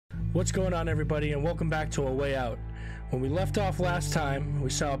What's going on, everybody, and welcome back to A Way Out. When we left off last time, we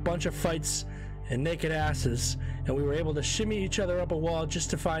saw a bunch of fights and naked asses, and we were able to shimmy each other up a wall just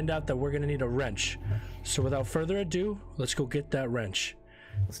to find out that we're going to need a wrench. So without further ado, let's go get that wrench.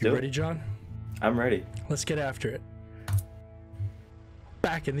 You ready, John? I'm ready. Let's get after it.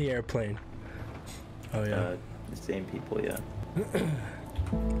 Back in the airplane. Oh, yeah. The same people, yeah.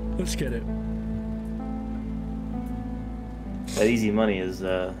 Let's get it. That easy money is,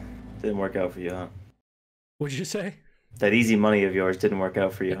 didn't work out for you, huh? What'd you say? That easy money of yours didn't work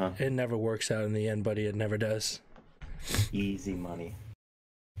out for you, huh? It never works out in the end, buddy. It never does. Easy money.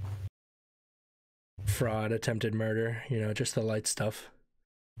 Fraud, attempted murder, you know, just the light stuff.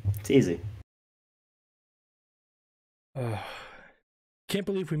 It's easy. Can't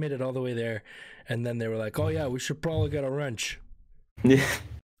believe we made it all the way there, and then they were like, oh yeah, we should probably get a wrench. Yeah.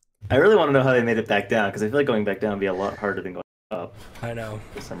 I really want to know how they made it back down, because I feel like going back down would be a lot harder than going up. I know.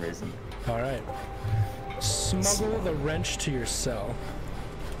 For some reason. Alright. Smuggle the wrench to your cell.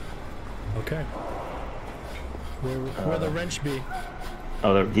 Okay. Where the wrench be?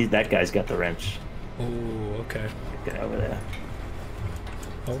 Oh, that guy's got the wrench. Oh, okay. Get over there.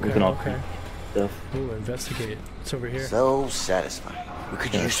 Okay, okay. Stuff. Ooh, investigate. It's over here. So satisfying. We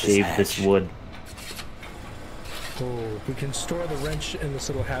could use save this wood. Oh, we can store the wrench in this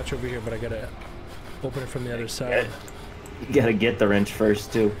little hatch over here, but I gotta open it from the other side. You gotta get the wrench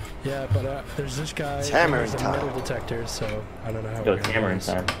first, too. Yeah, but there's this guy. It's hammering there's a time. metal detector, so I don't know how. Go, it's hammering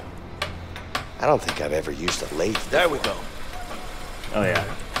time. I don't think I've ever used a lathe. There we go. Oh, yeah.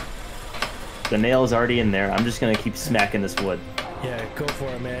 The nail's already in there. I'm just gonna keep smacking this wood. Yeah, go for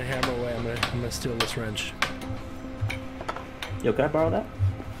it, man. Hammer away. I'm gonna steal this wrench. Yo, can I borrow that?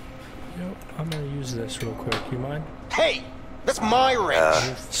 Yo, I'm gonna use this real quick. You mind? Hey, that's my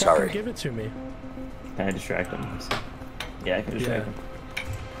wrench. Sorry. Give it to me. Can I distract him? Yeah, I can distract him.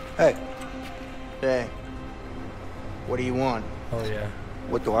 Hey, Hey, what do you want? Oh yeah.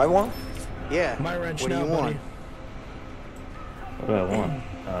 what do I want? Yeah, My wrench what do now, you buddy. want? What do I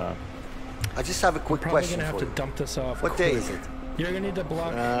want? I just have a quick Probably question gonna have for to you. dump this off. What day is it? You're gonna need to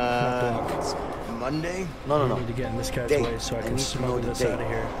block. Not block. It's Monday? No, I need to get in this guy's Date. way so I I can need to smuggle know the this date. out of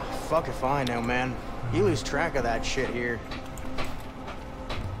here. Fuck if I know, man. You lose track of that shit here.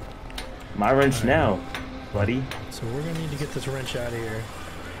 My wrench now, buddy. So we're gonna need to get this wrench out of here.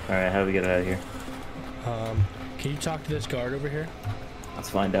 Alright, how do we get it out of here? Can you talk to this guard over here? Let's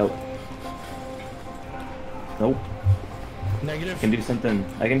find out. Nope. Negative. I can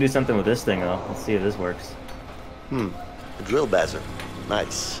do something with this thing though. Let's see if this works. A drill buzzer.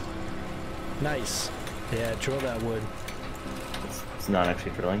 Nice. Nice. Yeah, drill that wood. It's not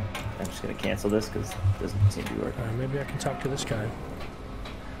actually drilling. I'm just gonna cancel this because it doesn't seem to be working. Alright, maybe I can talk to this guy.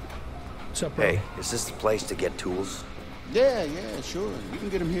 What's up, bro? Hey, is this the place to get tools? Yeah, sure. You can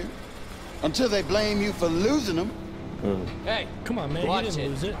get them here. Until they blame you for losing them. Ooh. Hey, Come on, man. watch You didn't it.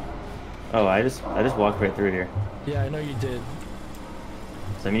 lose it. Oh, I just walked right through here. Yeah, I know you did.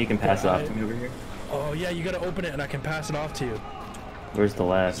 So I mean you can pass it Yeah, off to me over here. Oh yeah, you gotta open it and I can pass it off to you. Where's the Is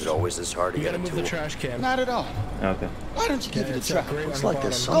last? it always this hard to You get gotta a move tool? the trash can. Not at all. Okay. Why don't you give Yeah, it it's a a try? great Looks on the like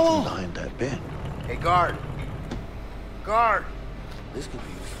there's bottom. something behind that bin. Hey, guard. Guard. This could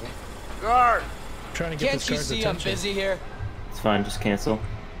be useful. Guard. I'm trying to get Can't this you guard's see I'm attention. busy here? It's fine, just cancel.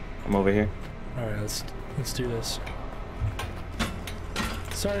 I'm over here. Alright, let's do this.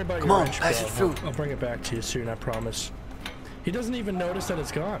 Sorry about Come your on, wrench, pass bro. it through. I'll bring it back to you soon, I promise. He doesn't even notice that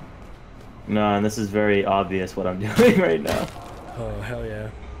it's gone. No, and this is very obvious what I'm doing right now. Oh, hell yeah.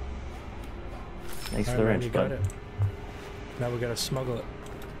 Thanks for Alright, the man, wrench, you got bud. it. Now we gotta smuggle it.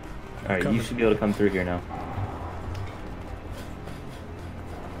 Alright, you Coming. should be able to come through here now.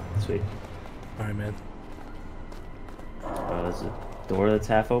 Sweet. Alright, man. There's a door that's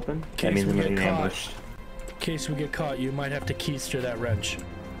half open. That Case means we I'm get getting caught. ambushed. In case we get caught, you might have to keister that wrench.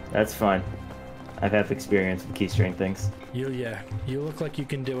 That's fine. I've had experience with keystring things. Yeah. You look like you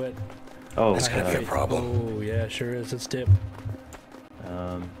can do it. Oh, That's gonna be a faith. problem. Oh, yeah, sure is. Let's dip.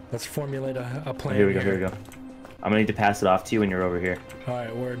 Let's formulate a plan. here we go. I'm gonna need to pass it off to you when you're over here.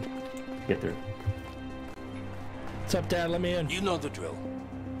 Alright, word. Get through. What's up, Dad? Let me in. You know the drill.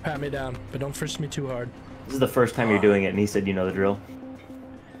 Pat me down, but don't frisk me too hard. This is the first time you're doing it, and he said you know the drill.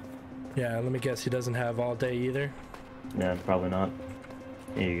 Yeah, let me guess, he doesn't have all day either. No, probably not.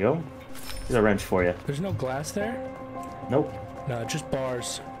 There you go. There's a wrench for you. There's no glass there? Nope. No, just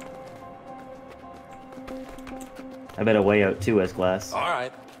bars. I bet a way out too has glass. All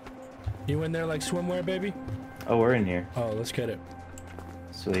right. You in there like swimwear, baby? Oh, we're in here. Oh, let's get it.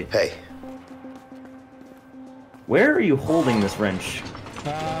 Sweet. Hey, Where are you holding this wrench?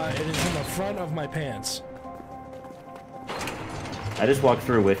 It is in the front of my pants. I just walked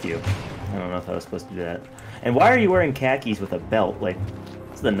through with you. I don't know if I was supposed to do that. And why are you wearing khakis with a belt? Like,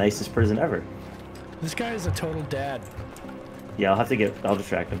 it's the nicest prison ever. This guy is a total dad. Yeah, I'll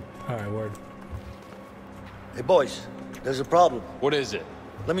distract him. Alright, word. Hey, boys, there's a problem. What is it?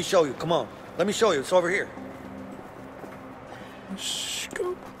 Let me show you. Come on. Let me show you. It's over here.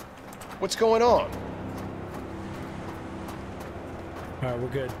 Scoop. What's going on? Alright, we're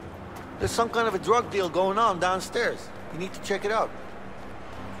good. There's some kind of a drug deal going on downstairs. You need to check it out.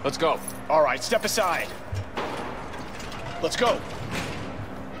 Let's go. All right, step aside. Let's go.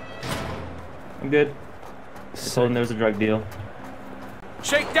 I'm good. Just told him there was a drug deal.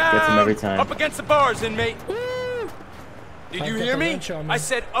 Shake down! Gets him every time. Up against the bars, inmate! Did I've you got hear the me? wrench on me. I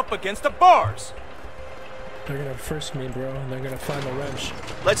said up against the bars! They're gonna frisk me, bro, and they're gonna find the wrench.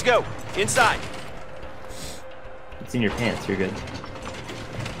 Let's go. Inside. It's in your pants. You're good.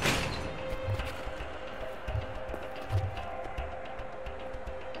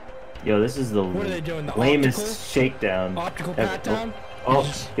 Yo, this is the What are they doing, the lamest optical? shakedown. Optical ever. pat down?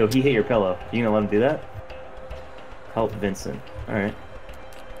 Oh, yo, he hit your pillow. You gonna let him do that? Help Vincent. All right.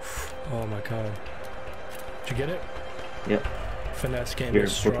 Oh my god. Did you get it? Yep. Finesse game Here,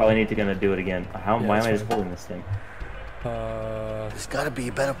 is we're strong. probably gonna do it again. Yeah, Why am I that's just fine. holding this thing? There's gotta be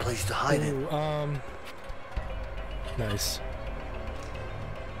a better place to hide it. Ooh, nice.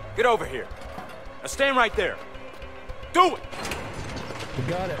 Get over here. Now stand right there. Do it! We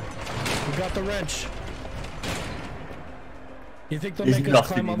got it. We got the wrench. You think they'll There's make us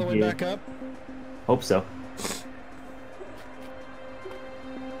nothing climb all the in way here. back up? Hope so.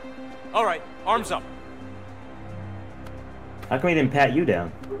 All right, arms up. How come he didn't pat you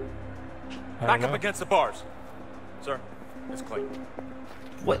down? I Back don't up know. against the bars. Sir, it's clean.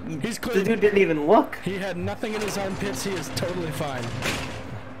 What? He's The clean. dude didn't even look. He had nothing in his armpits. He is totally fine.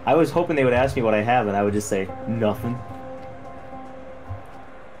 I was hoping they would ask me what I have, and I would just say nothing.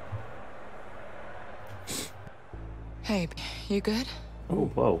 Hey, you good? Oh,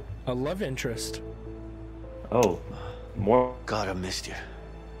 whoa. A love interest. Oh, more. God, I missed you.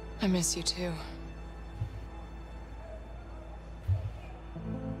 I miss you too.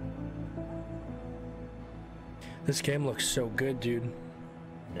 This game looks so good, dude.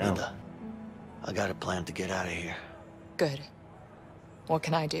 No. Linda, I got a plan to get out of here. Good. What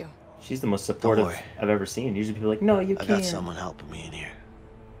can I do? She's the most supportive worry. I've ever seen. Usually people are like, no, you I can't. got someone helping me in here.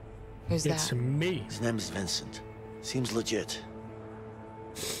 Who's It's that? me. His name is Vincent. Seems legit.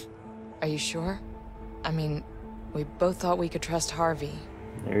 Are you sure? I mean, we both thought we could trust Harvey.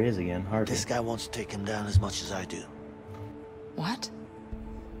 There he is again, Harvey. This guy wants to take him down as much as I do. What?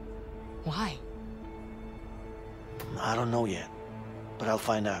 Why? I don't know yet, but I'll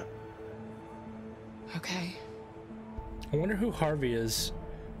find out. Okay. I wonder who Harvey is.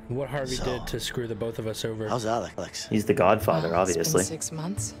 And what Harvey So, did to screw the both of us over. How's Alex? He's the godfather, Well, obviously. It's been 6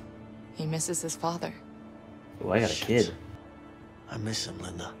 months. He misses his father. Oh, I got a Shit. kid. I miss him,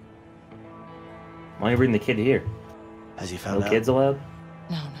 Linda. Why don't you bring the kid here? Has he found No out? kids allowed?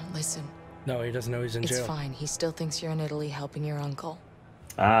 No, listen. No, he doesn't know he's in It's jail. fine. He still thinks you're in Italy helping your uncle.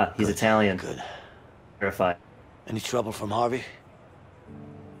 Ah, he's Good, Italian. Good. Verified. Any trouble from Harvey?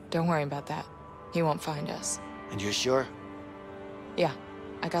 Don't worry about that. He won't find us. And you're sure? Yeah,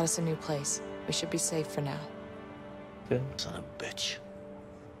 I got us a new place. We should be safe for now. Good. Son of a bitch.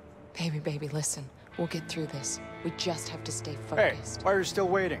 Baby, listen. We'll get through this. We just have to stay Hey, focused. why are you still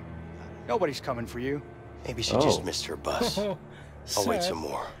waiting? Nobody's coming for you. Maybe she Oh. just missed her bus. Oh, I'll wait sad. some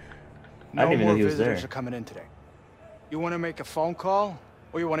more. No didn't even more know he was visitors there. are coming in today. You want to make a phone call,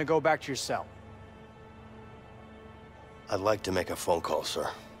 or you want to go back to your cell? I'd like to make a phone call, sir.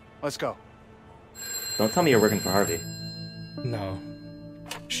 Let's go. Don't tell me you're working for Harvey. No.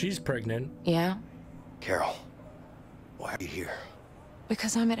 She's pregnant. Yeah? Carol, why are you here?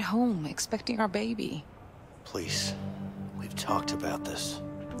 Because I'm at home, expecting our baby. Please, we've talked about this.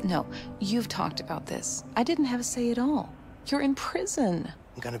 No, you've talked about this. I didn't have a say at all. You're in prison.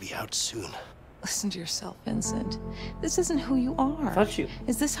 I'm gonna be out soon. Listen to yourself, Vincent. This isn't who you are. I thought you.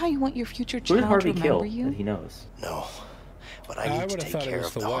 Is this how you want your future Who child did to Harvey remember kill you? that he knows? No, but I I need to would've take thought it care was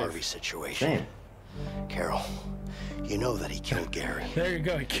of the the wife. Harvey situation. Same. Carol, you know that he killed Gary. There you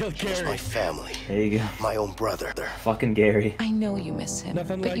go. He killed He was Gary. my family, There you go. my own brother. Fucking Gary. I know you miss him,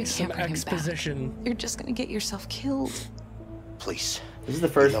 Nothing but like you some can't bring him back. exposition. You're just gonna get yourself killed. Please. This is the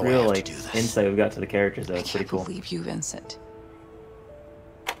first know I real have to like do this. insight we've got to the characters. Though I it's pretty can't cool. believe you, Vincent.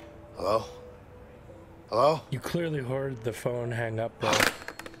 Hello? Hello? You clearly heard the phone hang up, bro.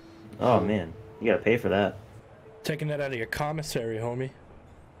 Oh man, you gotta pay for that. Taking that out of your commissary, homie.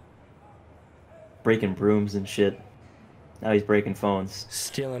 Breaking brooms and shit. Now he's breaking phones.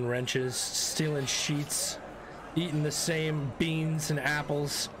 Stealing wrenches, stealing sheets, eating the same beans and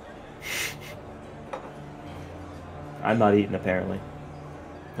apples. I'm not eating, apparently.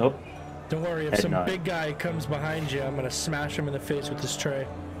 Nope. Don't worry, if Head some nod. big guy comes behind you, I'm gonna smash him in the face with this tray.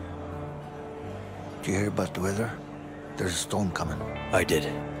 Did you hear about the weather? There's a storm coming. I did.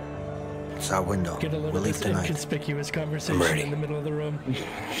 It's our window. Get a look We'll at leave this tonight. inconspicuous conversation ready. in the middle of the room.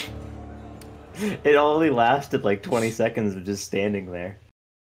 It only lasted like 20 seconds of just standing there.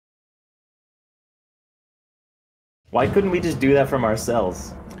 Why couldn't we just do that from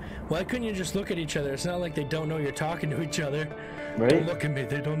ourselves? Why couldn't you just look at each other? It's not like they don't know you're talking to each other. Right? Don't look at me,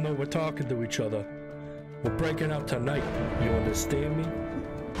 they don't know we're talking to each other. We're breaking up tonight. You understand me?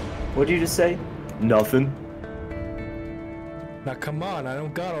 What'd you just say? Nothing. Now come on, I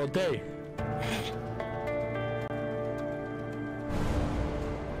don't got all day.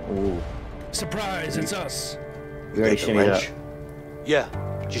 Ooh. Surprise, it's us. We already Get the shimmied up. wrench?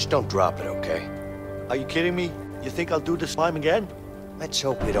 Yeah, just don't drop it, okay? Are you kidding me? You think I'll do this climb again? Let's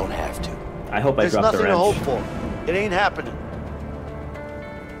hope we don't have to. I hope I There's dropped the nothing to hope wrench. for. It ain't happening.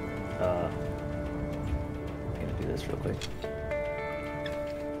 I'm gonna do this real quick.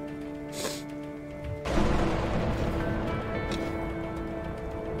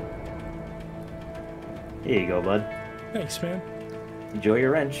 Here you go, bud. Thanks, man. Enjoy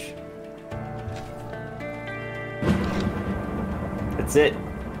your wrench. That's it.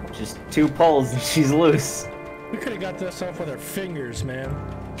 Just 2 pulls and she's loose. We could have got this off with our fingers, man.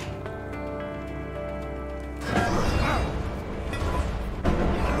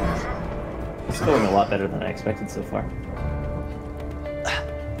 It's going a lot better than I expected so far.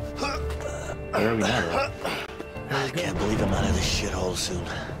 Where are we now, I can't believe I'm out of this shithole soon.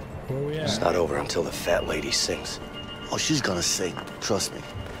 Where we It's at? not over until the fat lady sings. Oh, she's gonna sing. Trust me.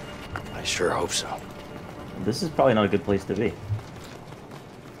 I sure hope so. though? This is probably not a good place to be.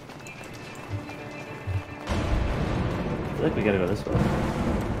 I feel like we gotta go this way.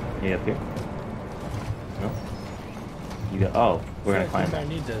 You up here? No? You got. Oh, we're gonna climb I that.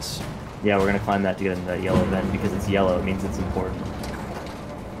 need this. Yeah, we're gonna climb that to get in the yellow vent because it's yellow. It means it's important.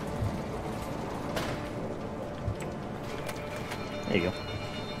 There you go.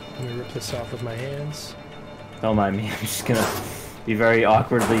 Let me rip this off with my hands. Don't mind me. I'm just gonna be very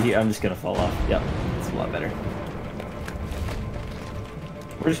awkwardly here. I'm just gonna fall off. Yep, it's a lot better.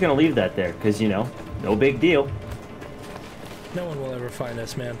 We're just gonna leave that there because, you know, no big deal. No one will ever find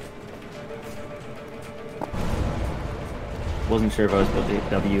us, man. Wasn't sure if I was supposed to hit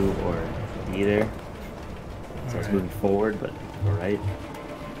W or D there. So I was Alright. moving forward, but we're right.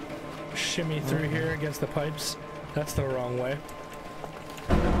 Shimmy through here against the pipes. That's the wrong way.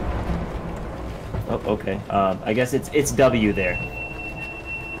 Oh, okay. I guess it's W there.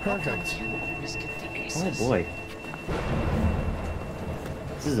 Perfect. Oh boy.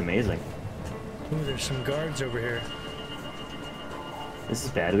 This is amazing. Ooh, there's some guards over here. This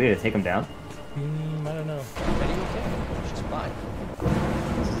is bad. We gotta take them down. I don't know. She's fine.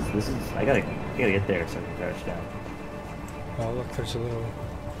 This is. I gotta get there so I can crouch down. Oh, look, there's a little...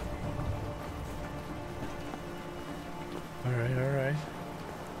 Alright, alright.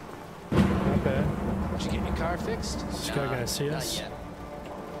 Not bad. Did you get your car fixed? Is this guy gonna see us?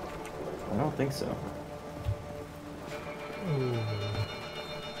 I don't think so. Ooh.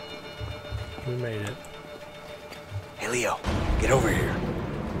 We made it. Hey, Leo, get over here.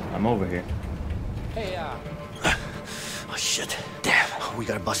 I'm over here. Hey, Oh, shit. Damn. We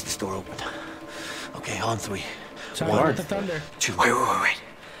gotta bust this door open. Okay, on 3. Time One. with the thunder. 2. Wait.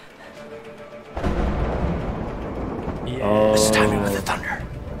 Yeah. Oh. This is timing with the thunder.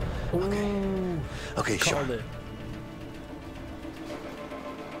 Ooh. Okay, sure. Called it.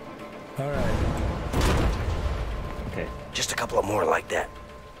 Alright. Okay. Just a couple of more like that.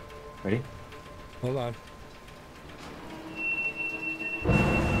 Ready? Hold on.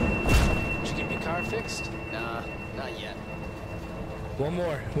 did you get your car fixed? Nah, not yet. One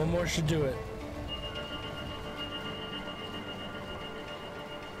more. One more should do it.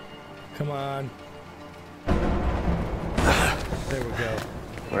 Come on. There we go.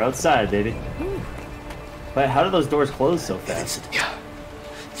 We're outside, baby. But how do those doors close so Hey, fast? Vincent. Yeah.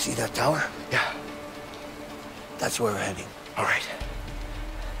 See that tower? Yeah. That's where we're heading. All right.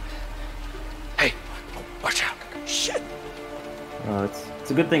 Hey, watch out. Shit. Oh,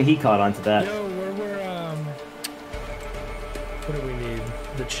 it's a good thing he caught onto that. Yo, what do we need?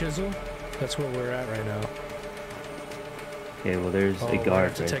 The chisel? That's where we're at right now. Okay, well there's Oh, a we guard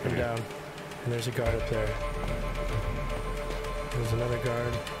have to right take him there. down. And there's a guard up there. There's another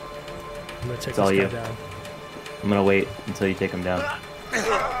guard. I'm gonna take It's all this guy you. down. I'm gonna wait until you take him down.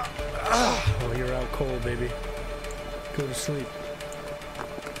 Oh, you're out cold, baby. Go to sleep.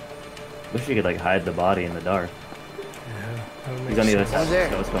 Wish you could like hide the body in the dark. Yeah. He's on the other side. Over there.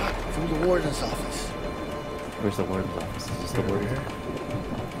 So let's go. Through the warden's office. Where's the warden's office? Is this the warden's here. office?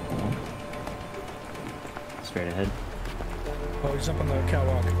 Straight ahead. Oh, he's up on the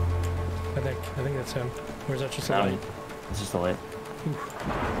catwalk. I think that's him. Or is that just a No, light? it's just a light.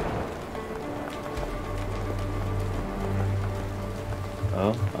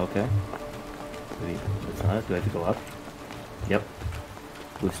 Oh, okay. Wait, that's not it. Do I have to go up? Yep.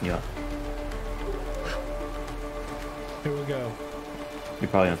 Loosen you up. Here we go. You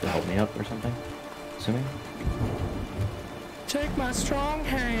probably have to help me up or something. Assuming. Take my strong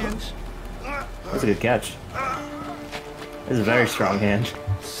hand. That's a good catch. This is a very strong hand.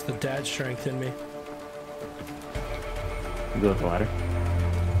 It's the dad strength in me. You go up the ladder.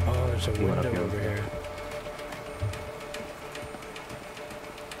 Oh, there's a You went up window here. over here.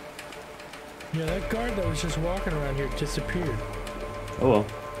 Yeah, that guard that was just walking around here disappeared. Oh well.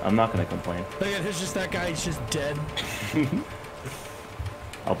 I'm not gonna complain. Look at it's just that guy, he's just dead.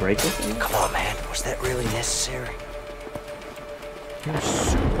 I'll break this. Come on, man. Was that really necessary? You're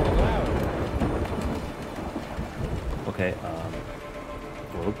super loud. Okay,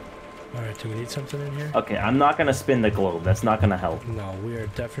 globe. Alright, do we need something in here? Okay, I'm not gonna spin the globe. That's not gonna help. No, we are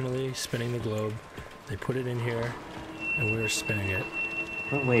definitely spinning the globe. They put it in here, and we are spinning it.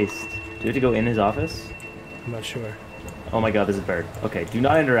 What a waste. Do you have to go in his office? I'm not sure. Oh my god, there's a bird. Okay, do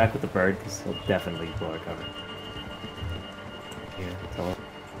not interact with the bird, because he'll definitely blow our cover. Here, tell him.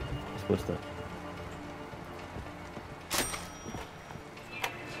 You're supposed to...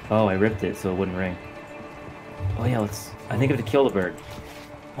 Oh, I ripped it so it wouldn't ring. Oh yeah, let's... I think I have to kill the bird.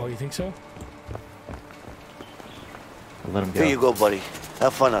 Oh, you think so? I'll let him go. Here you go, buddy.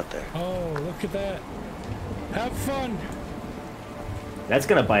 Have fun out there. Oh, look at that. Have fun! That's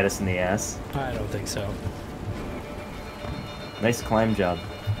gonna bite us in the ass. I don't think so. Nice climb job.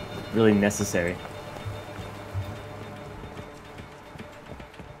 Really necessary.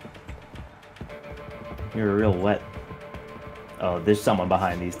 You're real wet. Oh, there's someone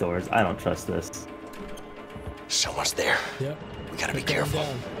behind these doors. I don't trust this. Someone's there. Yep. We gotta be They're going careful.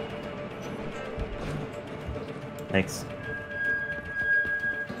 down. Thanks.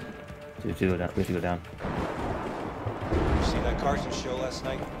 We have to go down. We have to go down. You see that Carson show last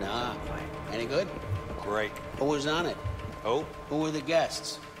night? Nah. Any good? Great. Who was on it? Oh, Who were the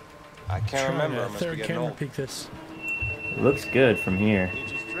guests? I can't Trying remember. to I must be third getting camera old. peek this. It looks good from here. You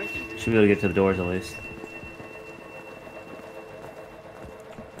just drinking? Should be able to get to the doors at least.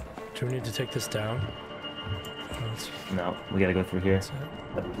 Do we need to take this down? Oh, No, we gotta go through here. that's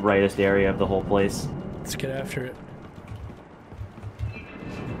it. The brightest area of the whole place. Let's get after it.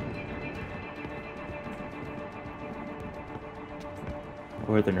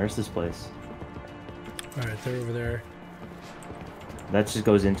 We're at the nurse's place. Alright, they're over there. That just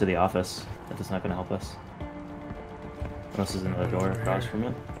goes into the office. That's not gonna help us. Unless there's another door Over across here. from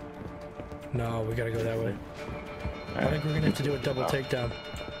it. No, we gotta go that way. I Alright. think we're gonna have to do a double takedown.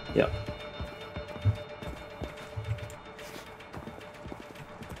 Yep.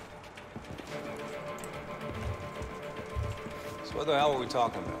 So what the hell are we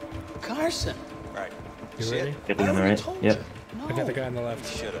talking about? Carson. Right. You See it? ready? Get I in the already right. told Yep. you. No. I got the guy on the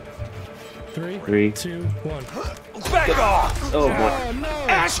left. Should've. 3, Three. 2, 1. Back off! Oh boy. Oh no!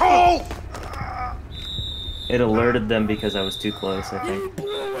 Asshole! It alerted them because I was too close, I You think.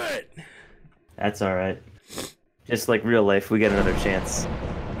 blew it! That's alright. Just like real life, we get another chance.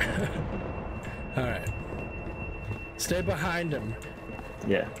 Alright. Stay behind him.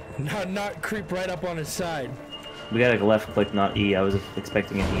 Yeah. Not creep right up on his side. We gotta go left click, not E. I was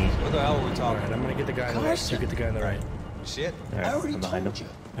expecting an E. What the hell are we talking Alright, about? I'm gonna get the guy on the left, you get the guy on the right. You see it? Alright, I already I'm behind told him.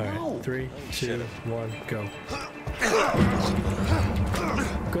 you. Alright, No. 3, 2, 1, go.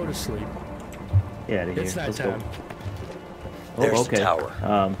 Go to sleep. Get out of here. It's Let's nighttime. go. There's Oh, the okay.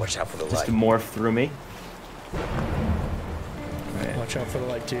 tower. Watch out for the Just light. morph through me. Alright, Watch out for the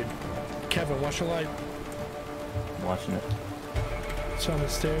light, dude. Kevin, watch the light. I'm watching it. It's on the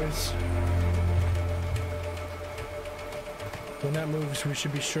stairs. When that moves, we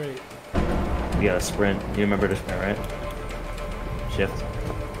should be straight. We gotta sprint. You remember to sprint, right? Shift.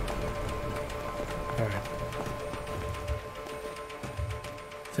 Alright.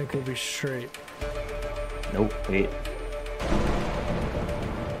 I think we'll be straight. Nope, wait.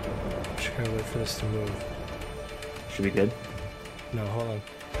 Just gotta wait for this to move. Should be good. No, hold on.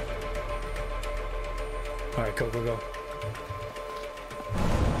 Alright, go, go, go.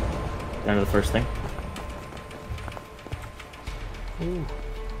 Down to the first thing. Ooh.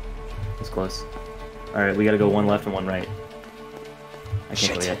 It's close. Alright, we gotta go one left and one right. I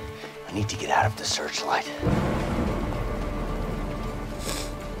can't go Shit. yet. I need to get out of the searchlight.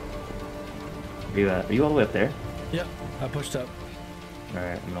 Are you all the way up there? Yep, I pushed up.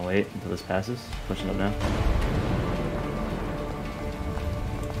 Alright, I'm gonna wait until this passes. Pushing up now.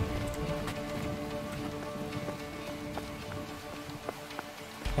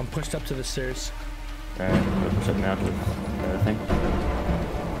 I'm pushed up to the stairs. Alright, I'm gonna push up now to the other thing.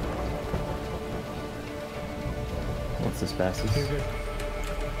 Once this passes. You're good.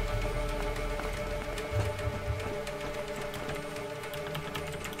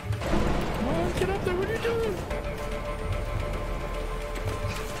 Come on, get up there. What are you doing?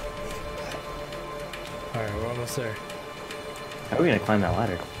 Alright, we're almost there. How are we gonna climb that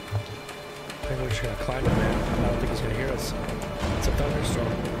ladder? I think we're just gonna climb it, man. I don't think he's gonna hear us. It's a thunderstorm.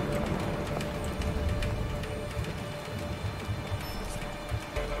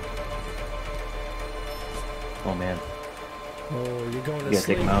 Oh man. Oh, you're going to You gotta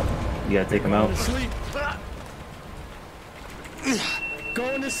sleep. take him out. You gotta take him out. Going to sleep.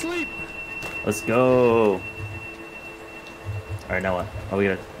 Going to sleep. Let's go. Alright, now what? Oh,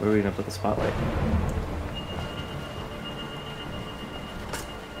 where are we gonna put the spotlight?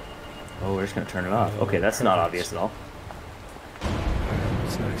 Oh, we're just gonna turn it off. Okay, that's not obvious at all.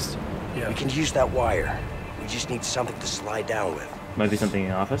 What's next? Yeah. We can use that wire. We just need something to slide down with. Might be something in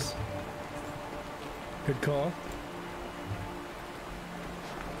the office. Good call.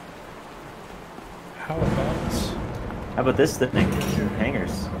 How about How about this thing?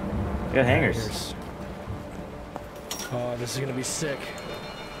 Hangers. We got hangers. Oh, this is gonna be sick.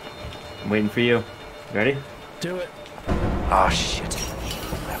 I'm waiting for you. You ready? Do it. Oh, shit.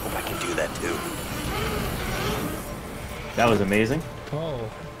 I hope I can do that, too. That was amazing. Oh,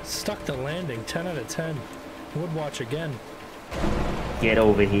 stuck the landing. 10 out of 10. Would watch again. Get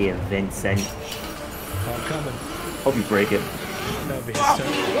over here, Vincent. Oh, I'm coming. Hope you break it. That would be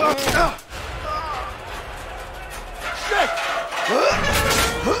hysterical.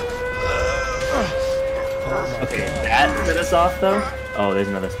 Okay, that set us off though. Oh, there's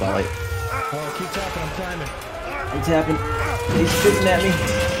another spotlight. Oh, keep tapping. I'm climbing. I'm tapping. He's shooting at me.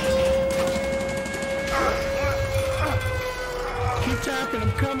 Keep tapping.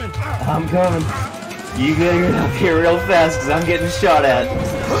 I'm coming. I'm coming. You gotta get up here real fast because I'm getting shot at.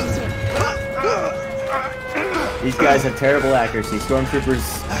 These guys have terrible accuracy.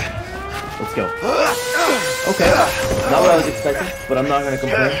 Stormtroopers. Let's go. Okay. Not what I was expecting, but I'm not gonna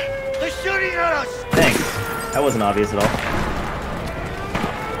complain. They're shooting at us! Thanks. That wasn't obvious at all.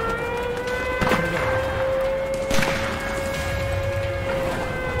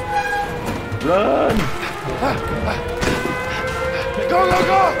 Run! Go, go,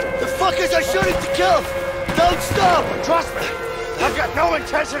 go! The fuckers are shooting to kill! Don't stop! Trust me! I've got no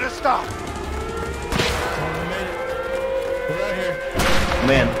intention to stop! Oh, we made it. We're out here.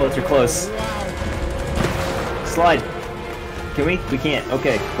 Man, boats are close. Slide. Can we? We can't.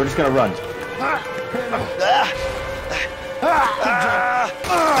 Okay, we're just gonna run.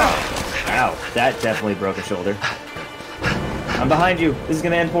 Ow, that definitely broke a shoulder. I'm behind you. This is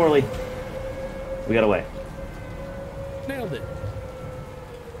gonna end poorly. We got away. Nailed it.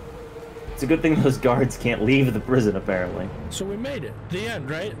 It's a good thing those guards can't leave the prison, apparently. So we made it. The end,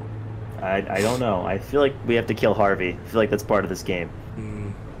 right? I don't know. I feel like we have to kill Harvey. I feel like that's part of this game.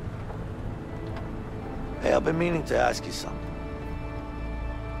 Hey, I've been meaning to ask you something.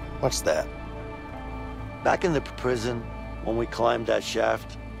 What's that? Back in the prison, when we climbed that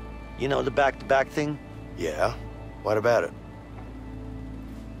shaft, you know the back-to-back thing? Yeah? What about it?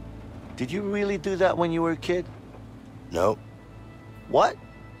 Did you really do that when you were a kid? No. What?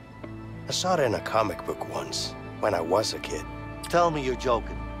 I saw it in a comic book once, when I was a kid. Tell me you're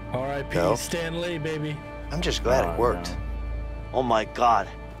joking. R.I.P. No. Stan Lee, baby. I'm just glad it worked. No. Oh my god.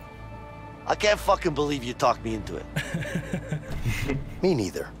 I can't fucking believe you talked me into it. Me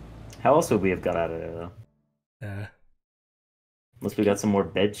neither. How else would we have got out of there, though? Unless we got some more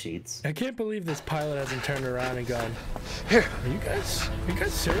bed sheets. I can't believe this pilot hasn't turned around and gone, Here. are you guys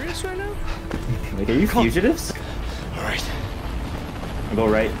serious right now? Like, are you fugitives? All right. I'll go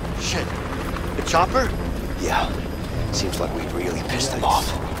right. Shit. The chopper? Yeah. Seems like we really pissed them off.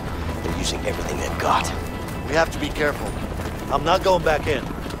 They're using everything they've got. We have to be careful. I'm not going back in.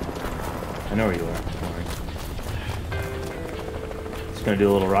 I know where you are. Don't worry. Just gonna do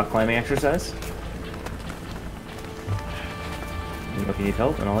a little rock climbing exercise. Let me know if you need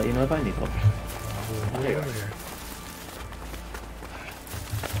help, and I'll let you know if I need help. There you are.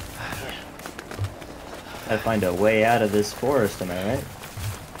 Gotta find a way out of this forest, am I right?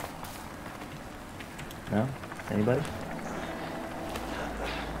 No? Anybody?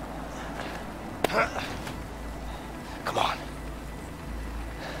 Come on.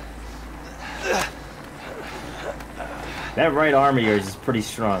 That right arm of yours is pretty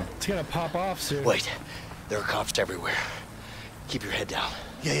strong. It's gonna pop off soon. Wait, there are cops everywhere. Keep your head down.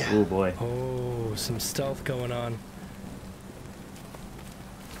 Yeah. Oh boy. Oh, some stealth going on.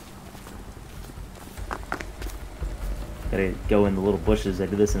 Gotta go in the little bushes. I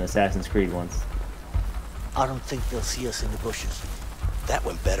did this in Assassin's Creed once. I don't think they'll see us in the bushes. That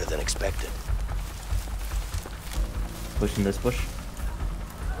went better than expected. Push in this bush.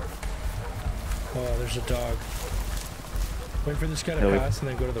 Oh, there's a dog. Wait for this guy to pass and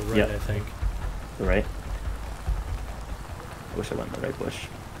then go to the right, Yep. I think. The right. Wish I went in the right bush.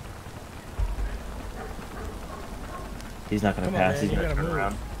 He's not gonna Come on, pass. man, He's you gonna gotta turn move.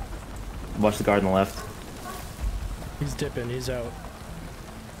 around. Watch the guard on the left. He's dipping, he's out.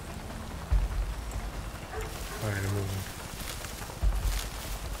 Alright, I'm moving.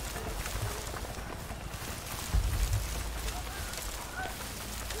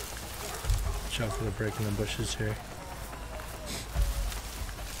 Watch out for the break in the bushes here.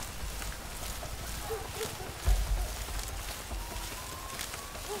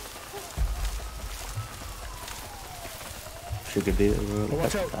 Should be.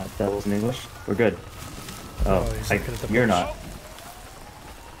 watch out. That was in English. We're good. Oh, he's looking at the you're bush. not.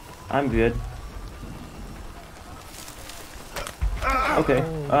 I'm good. Okay.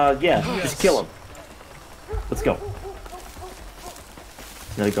 Yeah. Just kill him. Let's go.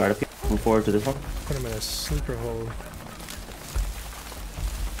 Another guard up here. Move forward to this one. Put him in a sleeper hold.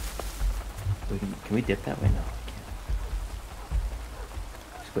 Can we dip that way? No. We can't.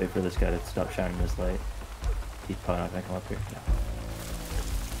 Just wait for this guy to stop shining his light. He's probably not gonna come up here. No.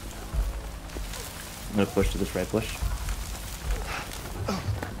 I'm gonna push to this right bush.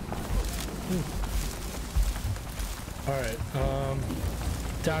 Alright,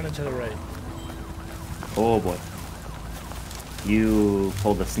 down and to the right. Oh boy. You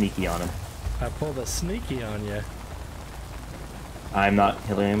pulled a sneaky on him. I pulled a sneaky on you. I'm not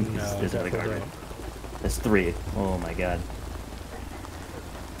killing him. No, There's another guard. definitely Right. That's 3. Oh my god.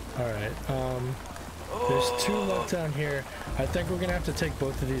 Alright, there's 2 left down here. I think we're gonna have to take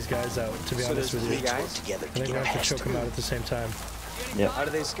both of these guys out, to be honest with you. Together I think we're gonna have to choke them out at the same time. Yep. How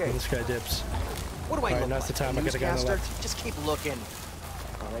do they When escape? this guy dips. What do I Alright, look now's like? the time. I got a guy on the Newscaster? left. Just keep looking.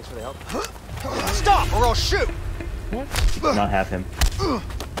 Oh, thanks for the help. Stop, or I'll shoot! What? Not have him.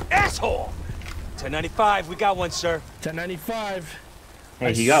 Asshole! 1095, we got one, sir. 1095. Hey,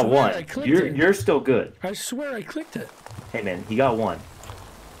 I he got swear I 1. clicked You're it. you're still good. I swear I clicked it. Hey man, he got 1.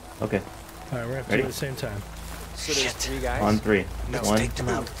 Okay. Alright, we're gonna have to Ready? do it at the same time. So there's 3 guys? On 3. Let's 1, take them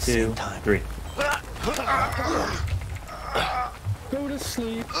out at the 2, same time. 3. Go to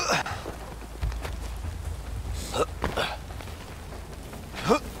sleep.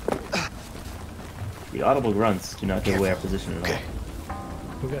 The audible grunts do not give away our position at all. Okay.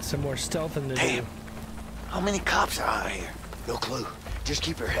 We got some more stealth in the Damn. How many cops are out here? No clue. Just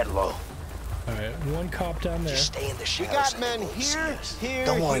keep your head low. Alright, 1 cop down there. Just stay in the We shadows. got and they men won't see here, us. here,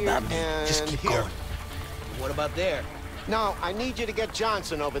 Don't worry here, about me. Just and keep here. going. What about there? No, I need you to get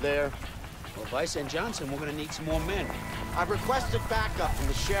Johnson over there. Well, if I send Johnson, we're gonna need some more men. I've requested backup from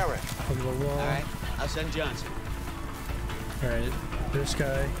the sheriff. From the wall. All right, I'll send Johnson. Alright, this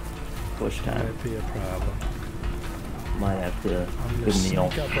guy Push time. might be a problem. Might have to I'm gonna good meal.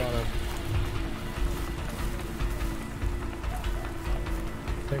 sneak up on him.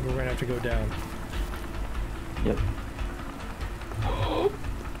 I think we're gonna have to go down. Yep.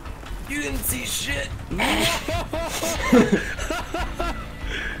 You didn't see shit.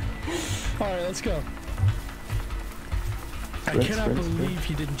 Alright, let's go. I Let's cannot go. believe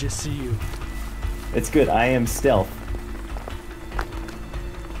he didn't just see you. It's good. I am stealth.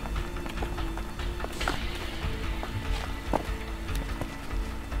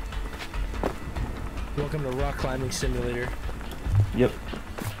 Welcome to Rock Climbing Simulator. Yep.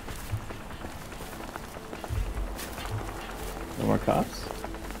 No more cops?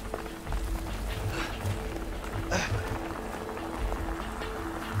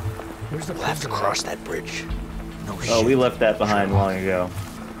 Where's the We'll have to prison cross that bridge. No shit. Oh, we left that behind long ago.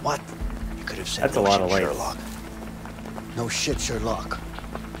 What? You could have said That's a no lot shit, of lights. Sherlock. No shit, Sherlock.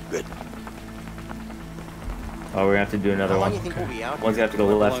 Good. Oh, we're gonna have to do another How long one. do you think we'll be out One's here? gonna have to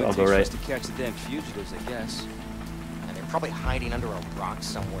go left, I'll go right. to catch the damn fugitives, I guess. And they're probably hiding under a rock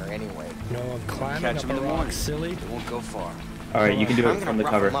somewhere anyway. No, I'm climbing Catch up them in a the rock, morning. silly. They won't go far. Alright, you can do I'm it gonna from the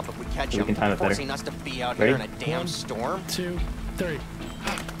rough cover. them up if we catch So we them, can time it better. forcing us to be out Ready? here in a damn 1, storm. 2, 3.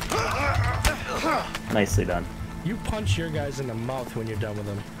 Nicely done. You punch your guys in the mouth when you're done with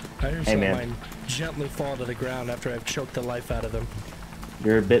them. I just Hey, let man. mine gently fall to the ground after I've choked the life out of them.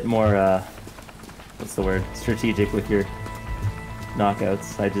 You're a bit more, what's the word? Strategic with your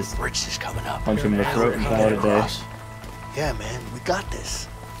knockouts. I just Bridge is coming up. punch him in the throat and call it a day. Yeah, man, we got this.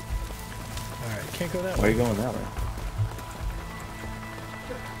 Alright, can't go that Why way. are you going that way?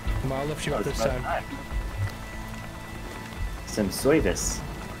 Come on, I'll lift you up this time. Some soyvis.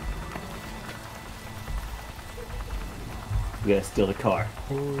 We gotta steal the car,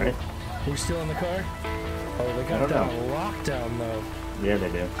 Ooh. right? Who's still in the car? Oh, they got that on lockdown though. Yeah,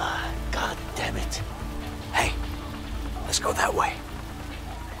 they do. God damn it. Hey, let's go that way.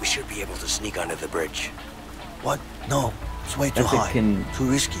 We should be able to sneak under the bridge. What? No, it's way too That's a high. Too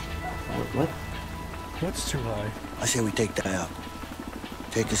risky. What? What's too high? I say we take that out.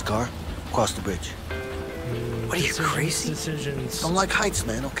 Take his car, cross the bridge. What are you, crazy? Decisions. Don't like heights,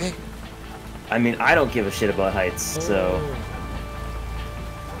 man, okay? I mean, I don't give a shit about heights, so... Oh,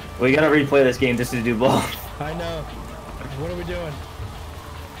 We gotta replay this game just to do both. I know. What are we doing?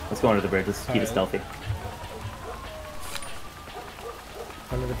 Let's go under the bridge. Let's keep it stealthy.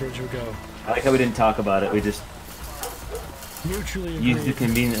 Under the bridge we go. I like how we didn't talk about it. We just Mutually used agreed. to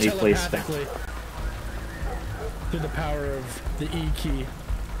conveniently place spec. Telepathically. Through the power of the E key.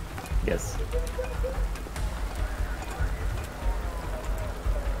 Yes.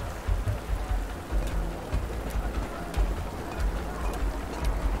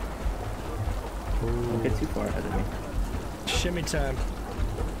 Don't get too far ahead of me. Shimmy time.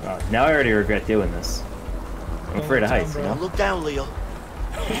 Oh, now I already regret doing this. I'm afraid of heights, you Now know? look down, Leo.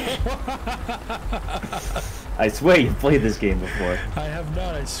 I swear you've played this game before. I have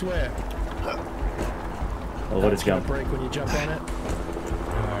not, I swear. Oh, what a That's gonna jump. break when you jump on it.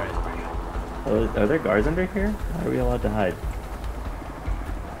 Alright. Oh, are there guards under here? How are we allowed to hide?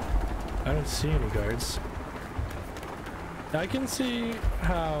 I don't see any guards. I can see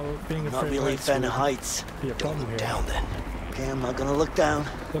how being Not afraid really a of fan of heights heights. would be a problem here. Down then. Okay, I'm not gonna look down.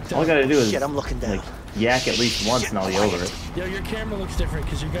 Look All I down. gotta do is Shit, I'm looking down. like yak at least once and I'll be over it. Yo, your camera looks different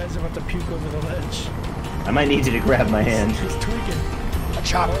because you guys are about to puke over the ledge. I might need you to grab my hand. He's tweaking. A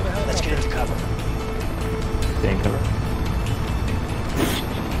chopper. Oh, the hell Let's get into cover. Stay in cover.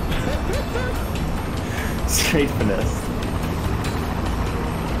 Straight finesse.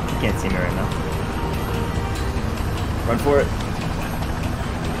 You can't see me right now. Run for it.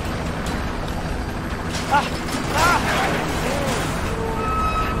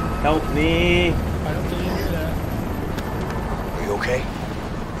 Help me! I don't think you hear that. Are you okay?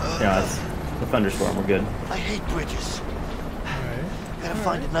 Yeah, it's a thunderstorm. We're good. I hate bridges. Alright. Gotta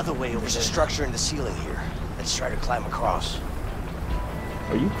find another way over There's a there. structure in the ceiling here. Let's try to climb across.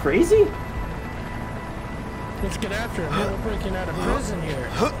 Are you crazy? Let's get after him. We're breaking out of prison here.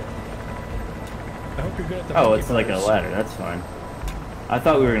 I hope you're good at the Oh, monkey it's like a bars. ladder. That's fine. I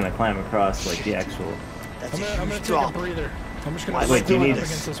thought we were gonna climb across like the actual. That's I'm a gonna huge take drop. a breather. I'm just Why gonna am I sit doing up this?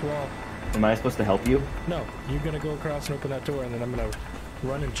 against this wall. Am I supposed to help you? No, you're gonna go across and open that door, and then I'm gonna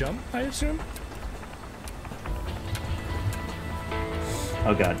run and jump, I assume?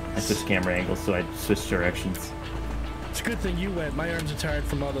 Oh god, I switched camera angles, so I switched directions. It's a good thing you went. My arms are tired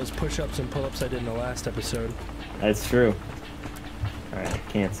from all those push-ups and pull-ups I did in the last episode. That's true. Alright,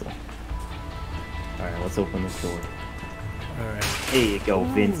 cancel. Alright, let's open this door. Alright. There you go,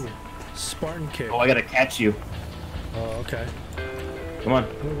 Vince. Ooh, Spartan kick. Oh, I gotta catch you. Oh, okay. Come on.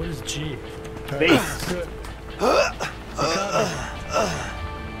 What is G? Base. Good.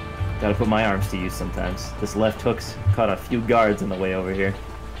 Gotta put my arms to use sometimes. This left hook's caught a few guards on the way over here.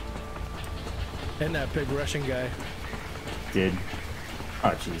 And that big Russian guy. Did.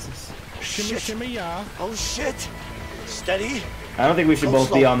 Oh, Jesus. Shimmy, shimmy, yeah. Oh shit! Steady. I don't think we should Go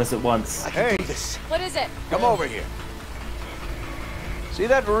both be slow. on this at once. I can do this. What is it? Come over here. See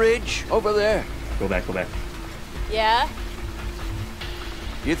that ridge over there? Go back, go back. Yeah?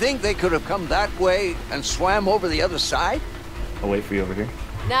 You think they could have come that way and swam over the other side? I'll wait for you over here.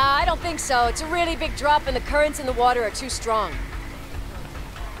 Nah, I don't think so. It's a really big drop and the currents in the water are too strong.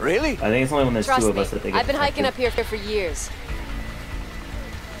 Really? I think it's only when there's Trust two of me, us that they get I've been hiking up protected. here for years.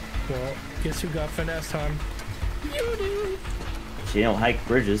 Well, guess who got finessed, hon? You do. She don't hike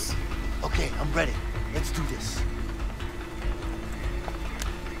bridges. Okay, I'm ready. Let's do this.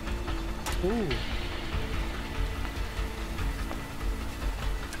 Ooh.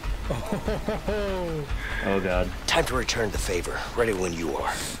 Oh, Oh god. Time to return the favor. Ready when you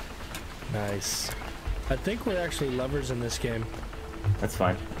are. nice. I think we're actually lovers in this game. That's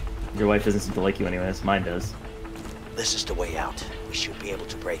fine. Your wife doesn't seem to like you anyways. Mine does. This is the way out. We should be able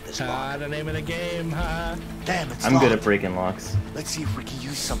to break this Ah, lock. the name of the game, huh? Damn, it's I'm good locked. at breaking locks. Let's see if we can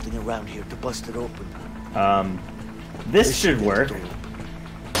use something around here to bust it open. This should work.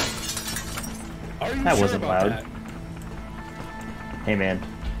 Are you That sure wasn't about loud. that? Hey man.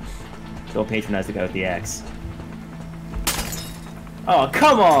 Don't patronize the guy with the axe. Oh,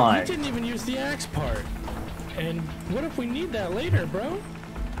 come You on! didn't even use the axe part. And what if we need that later, bro?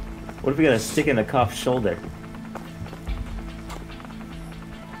 What if we got a stick in the cop's shoulder?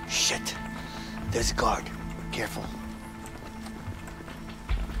 Shit. There's a guard. Careful.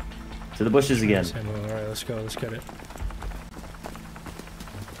 To the bushes again. Alright, let's go. Let's get it.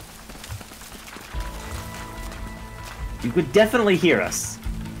 You could definitely hear us.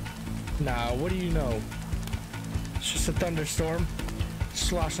 Nah, what do you know? It's just a thunderstorm.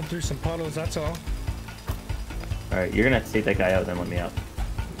 Sloshing through some puddles, that's all. Alright, you're gonna have to take that guy out, then let me out.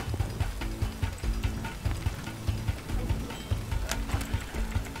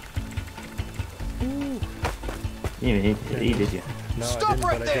 He did you. No, Stop I didn't,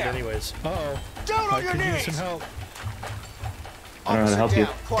 right but I there. did anyways. Uh-oh. Down on I your could use knees. some help. I don't know how to help you.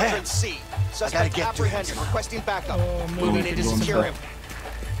 Quadrant C. Suspect apprehended. Requesting backup. We need to secure him.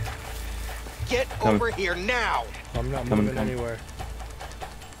 Get Coming. over here now. I'm not Coming, moving coming. anywhere.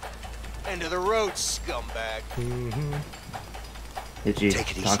 End of the road, scumbag. Did you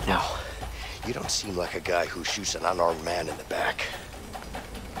Take it talk easy to him? now. You don't seem like a guy who shoots an unarmed man in the back.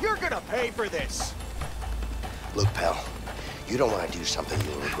 You're gonna pay for this. Look, pal, you don't want to do something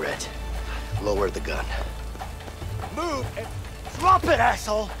you'll regret. Lower the gun. Move and drop it,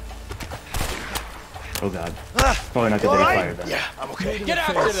 asshole. Oh god. Probably not gonna get fired then. Yeah, I'm okay. Get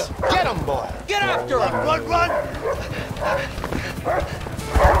after them. Get him, boy. Get after him. Run, run.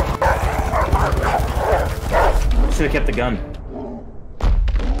 Should have kept the gun.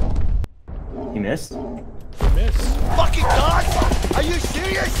 He missed? Fucking God! Are you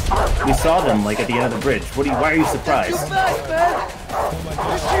serious? We saw them like at the end of the bridge. Why are you surprised? Too fast, man.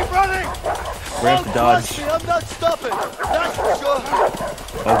 Just keep running. We're gonna have to dodge. Trust me, I'm not stopping. That's for sure.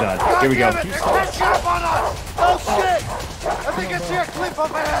 Oh god, here we go. Damn it, they're catching up on us. Oh shit! I think I see a cliff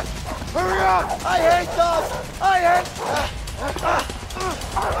up ahead. Hurry up! I hate dogs. I hate.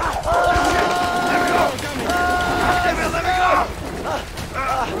 Let me go!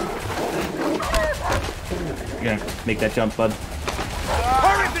 You're gonna make that jump, bud.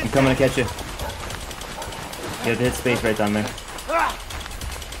 I'm coming to catch you. You have to hit space right down there.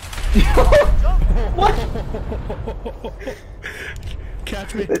 What?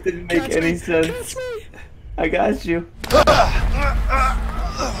 Catch me. That didn't make any sense. I got you.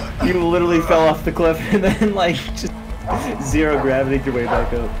 You literally fell off the cliff and then like just zero gravity your way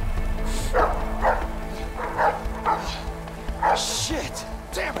back up. Shit!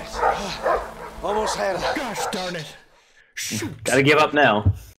 Damn it! Almost had him. Gosh darn it. Shoot. Gotta give up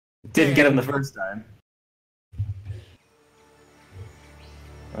now. Didn't get him the first time.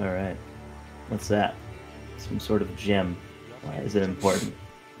 Alright. What's that? Some sort of gem. Why is it important?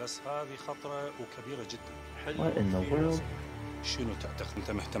 What in the world?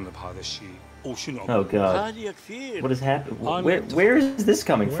 Oh god. What has happened? Where is this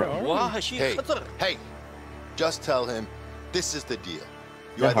coming from? Hey, just tell him this is the deal.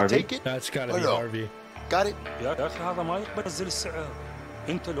 You That either Harvey? take it That's gotta or be no. Harvey. Got it? يا اخي هذا ما يقبل ينزل السعر.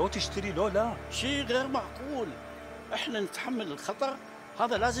 انت لو تشتري لو لا. شيء غير معقول. احنا نتحمل الخطر.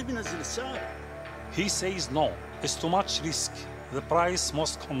 هذا لازم ينزل السعر. He says no. It's too much risk. The price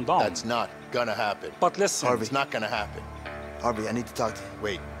must come down. That's not gonna happen. But listen, Harvey, it's not gonna happen. Harvey, I need to talk to you.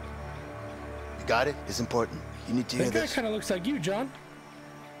 Wait. You got it? It's important. You need to hear That guy this. kind of looks like you, John.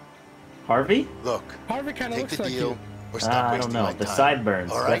 Harvey? Look, Harvey kind of take looks the like deal you. or stop I don't wasting know. my The time.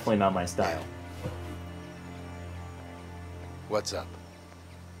 sideburns, All right? definitely not my style. What's up?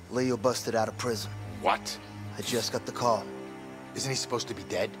 Leo busted out of prison. What? I just got the call. Isn't he supposed to be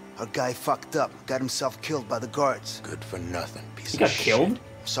dead? Our guy fucked up. Got himself killed by the guards. Good for nothing, piece He of got shit. killed?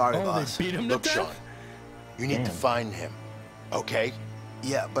 Sorry, Oh, boss. they beat him to Look, death? Sean, you need to Damn. find him, okay?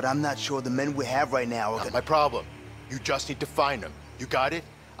 Yeah, but I'm not sure the men we have right now are Not gonna... my problem. You just need to find him. You got it?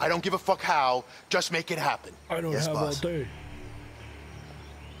 I don't give a fuck how. Just make it happen. I don't Yes, have boss. all day.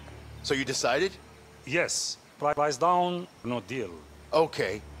 So you decided? yes, price down, no deal.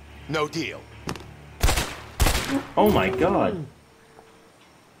 Okay, no deal. Oh my god.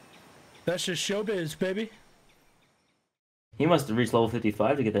 That's just showbiz, baby. He must have reached level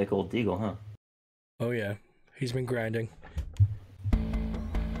 55 to get that gold deagle, huh? Oh yeah, he's been grinding.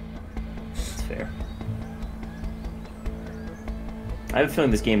 That's fair. I have a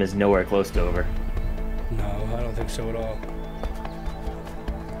feeling this game is nowhere close to over. No, I don't think so at all.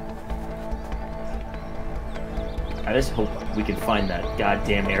 I just hope we can find that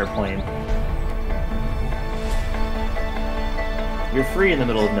goddamn airplane. You're free in the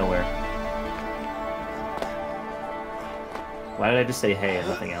middle of nowhere. Why did I just say hey and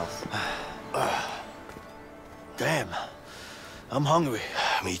nothing else? Damn. I'm hungry.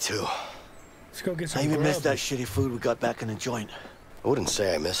 Me too. Let's go get some I even missed grub. that shitty food we got back in the joint. I wouldn't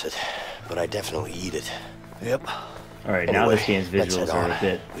say I miss it, but I definitely eat it. Yep. All right, now this game's let's visuals head are on. a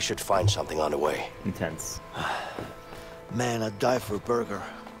bit We should find something on the way. intense. Man, I'd die for a burger.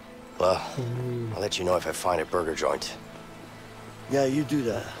 Well, I'll let you know if I find a burger joint. Yeah, you do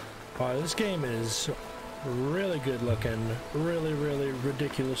that. Wow, this game is really good looking. Really, really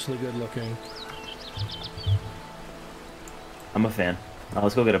ridiculously good looking. I'm a fan. Now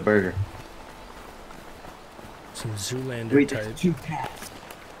let's go get a burger. Some Zoolander Wait, type. there's 2 paths.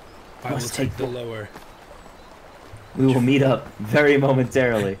 I will Must take take the both. lower. We will meet up very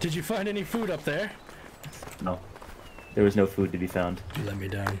momentarily. Did you find any food up there? No. There was no food to be found. You let me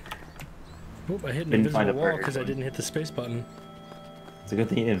down. Oop, I hit an Didn't find invisible a wall burger because I joint. didn't hit the space button. It's a good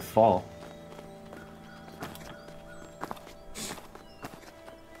thing you didn't fall.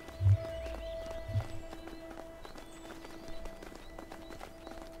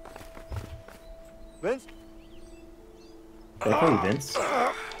 Vince? Did I call you Vince?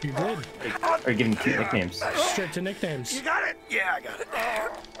 You did. Or giving cute nicknames? Straight to nicknames. You got it? Yeah, I got it.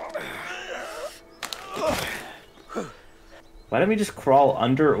 Why don't we just crawl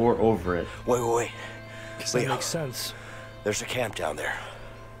under or over it? Wait. That Leo, makes sense. there's a camp down there.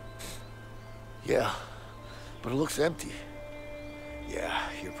 Yeah, but it looks empty. Yeah,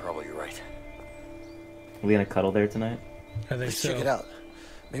 you're probably right. Are we gonna cuddle there tonight? I think Let's so. check it out.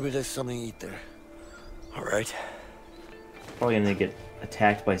 Maybe there's something to eat there. All right. Probably gonna get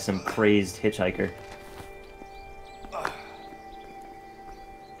attacked by some crazed hitchhiker. I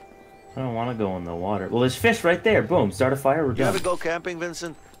don't want to go in the water. Well, there's fish right there. Boom. Start a fire. We're You done. ever go camping,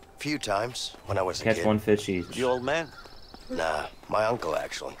 Vincent? Few times when I was a Catch kid. one fish each. The old man? Nah, my uncle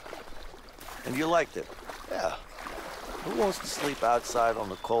actually. And you liked it? Yeah. Who wants to sleep outside on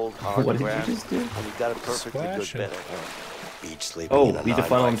the cold, hard What did you ground just do? when you got a perfectly good Splashing. bed at home? Each sleeping Oh, in a we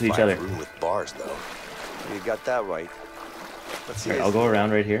defile them to each 9x5 other. room with bars, though. You got that right. But Here, I'll go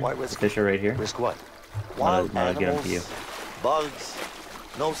around right here. Why The risk fish are right here. Risk what? Wild Now I'll get 'em to animals, you. bugs,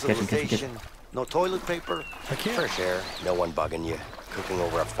 no 'em, catch 'em, catch 'em. civilization, no toilet paper. I can't. Fresh air, no one bugging you, cooking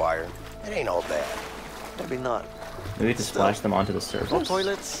over a fire. It ain't all bad. Maybe not. Maybe we have to splash them onto the surface. No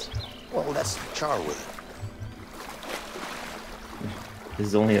toilets. Well, that's the char with it.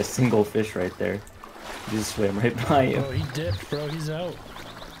 There's only a single fish right there. He just swam right by you. Oh, he dipped, bro. He's out.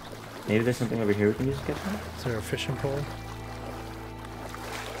 Maybe there's something over here we can just get from. Is there a fishing pole?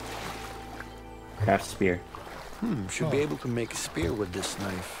 Craft spear. Should be able to make a spear with this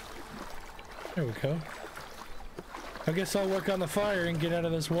knife. There we go. I guess I'll work on the fire and get out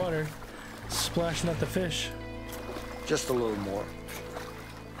of this water. Splashing at the fish. Just a little more.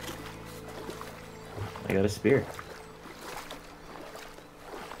 I got a spear.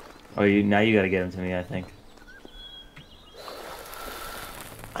 Oh, now you gotta get him to me, I think.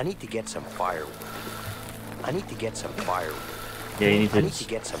 I need to get some firewood. Yeah, you need I to need to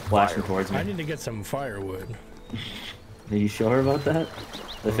get some splash him firewood. towards I me. need to get some firewood. Are you sure about that?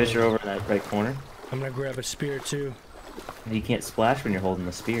 The fish are over in that right corner. I'm gonna grab a spear too. You can't splash when you're holding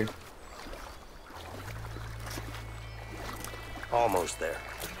the spear. Almost there.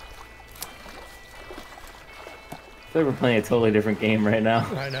 I feel like we're playing a totally different game right now.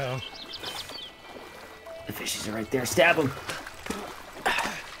 I know. The fishies are right there. Stab them.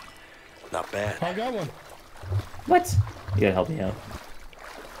 Not bad. I got one. What? You gotta help me out.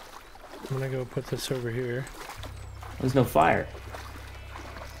 I'm gonna go put this over here. There's no fire.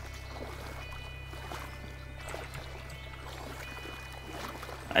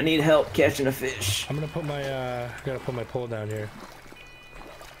 I need help catching a fish. I'm gonna put my gotta put my pole down here.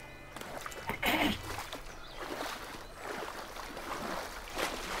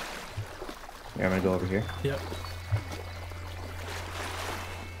 Here, I'm gonna go over here. Yep.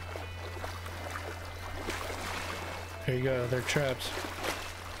 There you go, they're traps.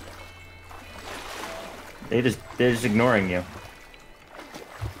 They're just ignoring you.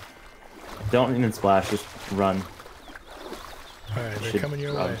 Don't even splash, just run. Alright, they're Should coming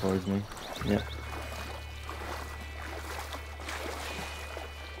your run way. towards me. Yep.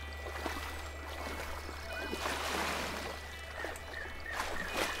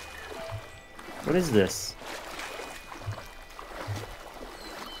 What is this?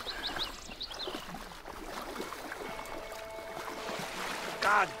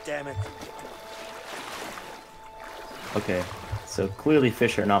 God damn it. Okay, so clearly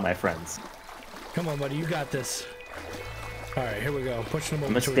fish are not my friends. Come on, buddy, you got this. Alright, here we go. Pushing them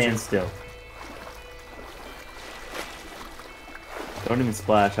I'm over gonna towards stand you. still. Don't even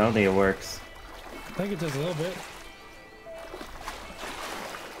splash, I don't think it works. I think it does a little bit.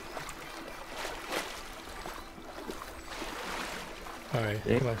 Alright,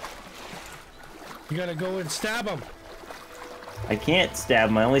 See? come on. You gotta go and stab him. I can't stab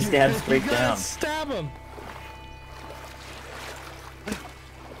him, I only stab straight You gotta down. stab him.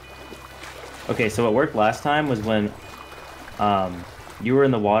 Okay, so what worked last time was when you were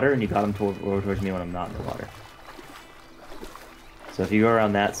in the water and you got him towards me when I'm not in the water. So if you go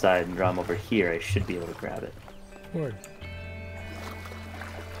around that side and draw him over here, I should be able to grab it. Word.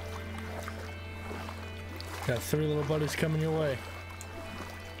 Got 3 little buddies coming your way.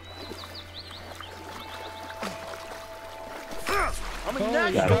 I'm a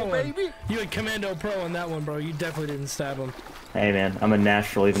natural, baby. You had Commando Pro on that one, bro. You definitely didn't stab him. Hey man, I'm a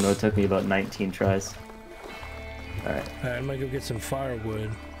natural even though it took me about 19 tries. Alright. Alright, I'm gonna go get some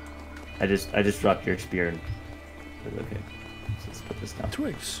firewood. I just dropped your spear and okay. So let's put this down.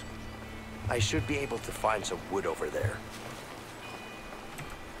 Twigs. I should be able to find some wood over there.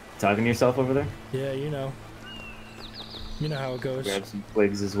 Talking to yourself over there? Yeah, you know. You know how it goes. Grab some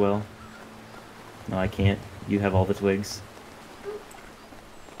twigs as well. No, I can't. You have all the twigs.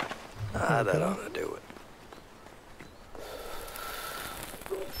 That ought to do it.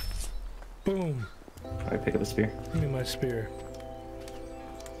 Boom. Alright, pick up a spear. Give me my spear.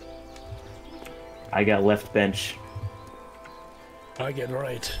 I got left bench. I get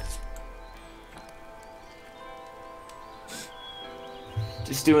right.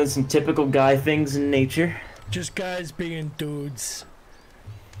 Just doing some typical guy things in nature. Just guys being dudes.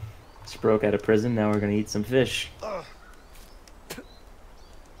 Just broke out of prison, now we're gonna eat some fish.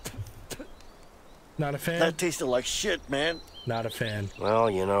 Not a fan? That tasted like shit, man. Not a fan.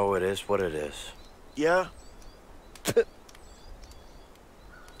 Well, you know, it is what it is. Yeah?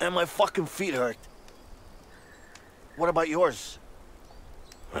 And my fucking feet hurt. What about yours?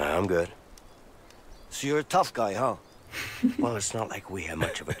 I'm good. So you're a tough guy, huh? Well, it's not like we have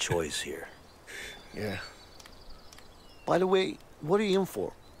much of a choice here. Yeah. By the way, what are you in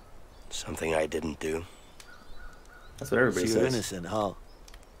for? Something I didn't do. That's what everybody So you're says. innocent, huh?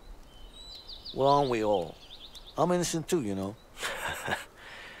 Well, aren't we all? I'm innocent too, you know.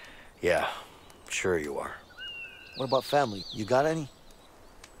 Yeah, sure you are. What about family? You got any?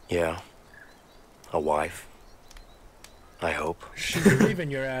 Yeah. A wife. I hope. She's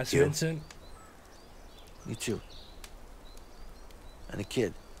leaving your ass, You? Vincent. Me too. And a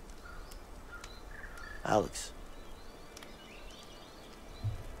kid. Alex.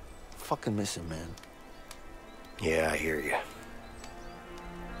 Fucking miss him, man. Yeah, I hear you.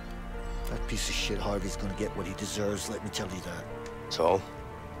 That piece of shit Harvey's gonna get what he deserves, let me tell you that. So,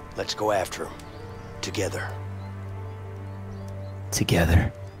 let's go after him. Together.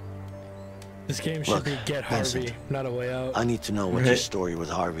 Together. This game should Look, be Get Harvey, Vincent, not A Way Out. I need to know what your story with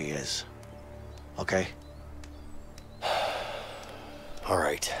Harvey is. Okay? All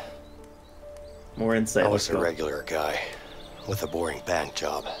right. More insight. I was let's a go. regular guy with a boring bank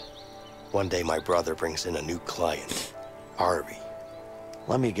job. One day my brother brings in a new client, Harvey.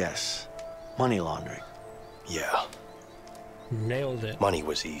 Let me guess. Money laundering. Yeah, Nailed it. money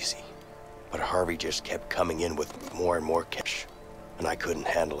was easy. But Harvey just kept coming in with more and more cash. And I couldn't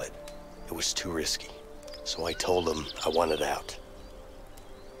handle it. It was too risky. So I told him I wanted out.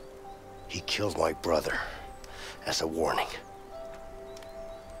 He killed my brother as a warning.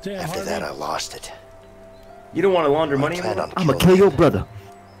 Damn, After Harvey. that, I lost it. You don't want to launder money plan anymore? on I'm gonna killing kill your him. brother.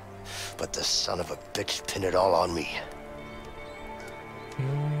 But the son of a bitch pinned it all on me.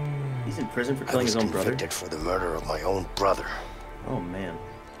 He's in prison for I killing was his own brother? convicted for the murder of my own brother. Oh man.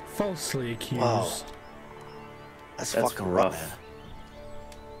 Falsely accused. Wow. That's fucking rough, man.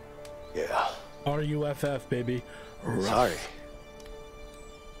 Yeah. RUFF, baby. Sorry.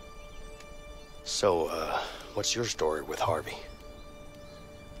 So, what's your story with Harvey?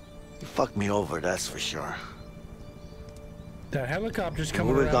 You fucked me over, that's for sure. That helicopter's We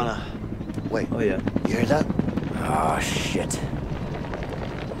coming were around. gonna... Wait. Oh yeah. You hear that? Oh, shit.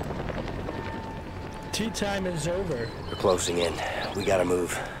 Tea time is over. We're closing in. We gotta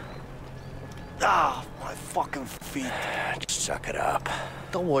move. Ah, my fucking feet. Just suck it up.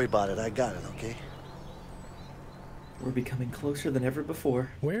 Don't worry about it, I got it, okay? We're becoming closer than ever before.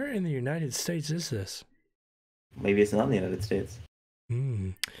 Where in the United States is this? Maybe it's not in the United States.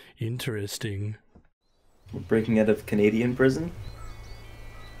 Interesting. We're breaking out of Canadian prison?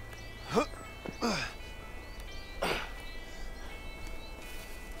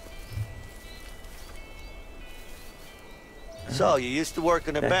 So, you used to work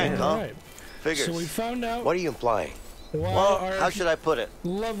in a bank, huh? Right. Figures. So we found out What are you implying? why Well, our how should I put it?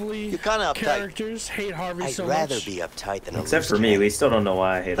 lovely You're kinda uptight. characters hate Harvey I'd so rather much. be uptight than a Except for loose me, cannon. we still don't know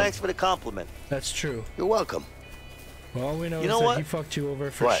why I hate him. Thanks for the compliment. That's true. You're welcome. Well, all we know You is know that what? he fucked you over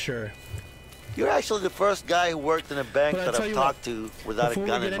for What? sure. You're actually the first guy who worked in a bank But I that tell I've you talked to without Before a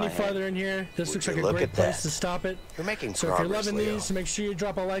gun we in get my any hand. farther in here, this Would looks you like a look great at place that? to stop it. You're making So if you're progress, loving Leo. these, make sure you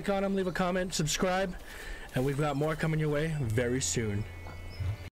drop a like on them, leave a comment, subscribe, and we've got more coming your way very soon.